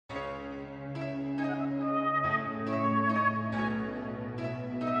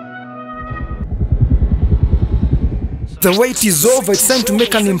The wait is over, it's time to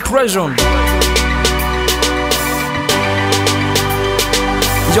make an impression.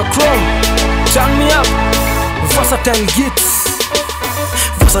 Your chrome, turn me up. Versatilegits.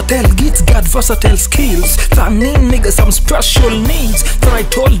 Versatilegits got versatile skills. That name nigga some special needs. That I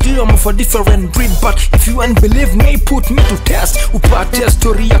told you I'm of a different breed. But if you ain't believe me, put me to test. Upate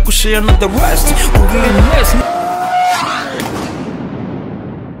story ya kushare na the rest.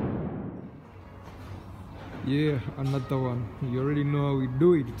 Yeah, another one. You already know how we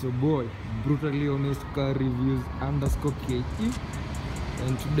do it. It's your boy, brutally honest car reviews _KE.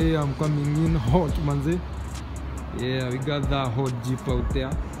 And today I'm coming in hot, manze. Yeah, we got that hot Jeep out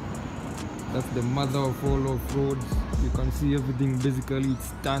there. That's the mother of all off-roads. You can see everything basically.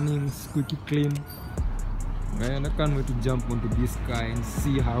 It's stunning, squeaky clean. Man, I can't wait to jump onto this car and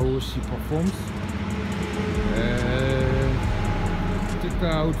see how she performs. Check her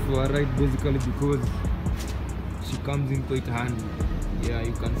out for a ride basically because she comes in quite handy. Yeah,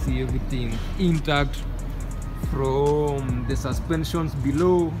 you can see everything intact from the suspensions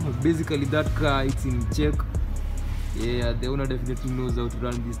below. Basically that car, it's in check. Yeah, the owner definitely knows how to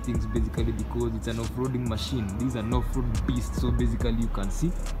run these things basically because it's an off-roading machine. These are an off-road beast, so basically you can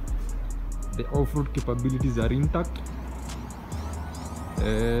see the off-road capabilities are intact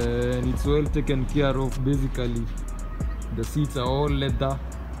and it's well taken care of. Basically the seats are all leather.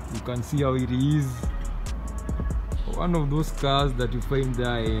 You can see how it is one of those cars that you find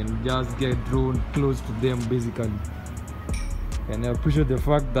there and just get drawn close to them basically. And I appreciate the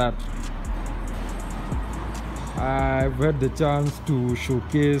fact that I've had the chance to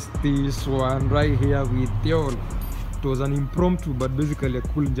showcase this one right here with y'all. It was an impromptu, but basically I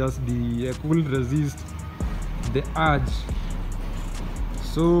couldn't resist the urge.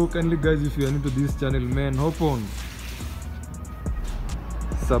 So kindly guys, if you are new to this channel, man, hop on,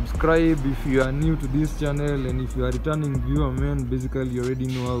 subscribe if you are new to this channel, and if you are a returning viewer, man, basically you already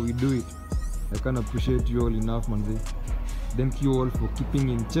know how we do it. I can't appreciate you all enough, man. Thank you all for keeping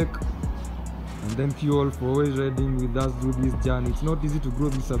in check, and thank you all for always riding with us through this journey. It's not easy to grow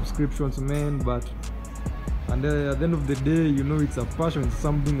these subscriptions, man, but at the end of the day, you know, it's a passion, it's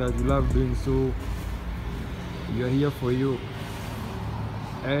something that you love doing, so we are here for you.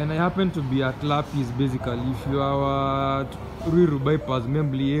 And I happen to be at Lapis basically. If you are at Ruiru Bypass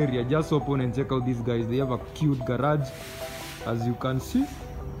Membly area, just open and check out these guys. They have a cute garage, as you can see.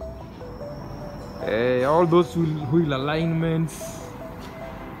 All those wheel alignments,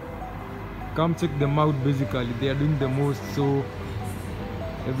 come check them out. Basically they are doing the most, so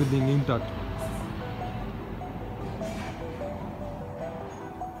everything intact.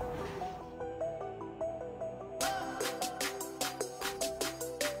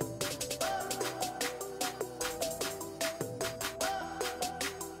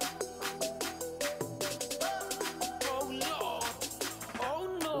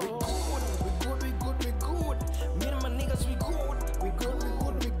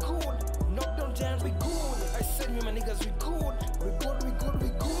 We good.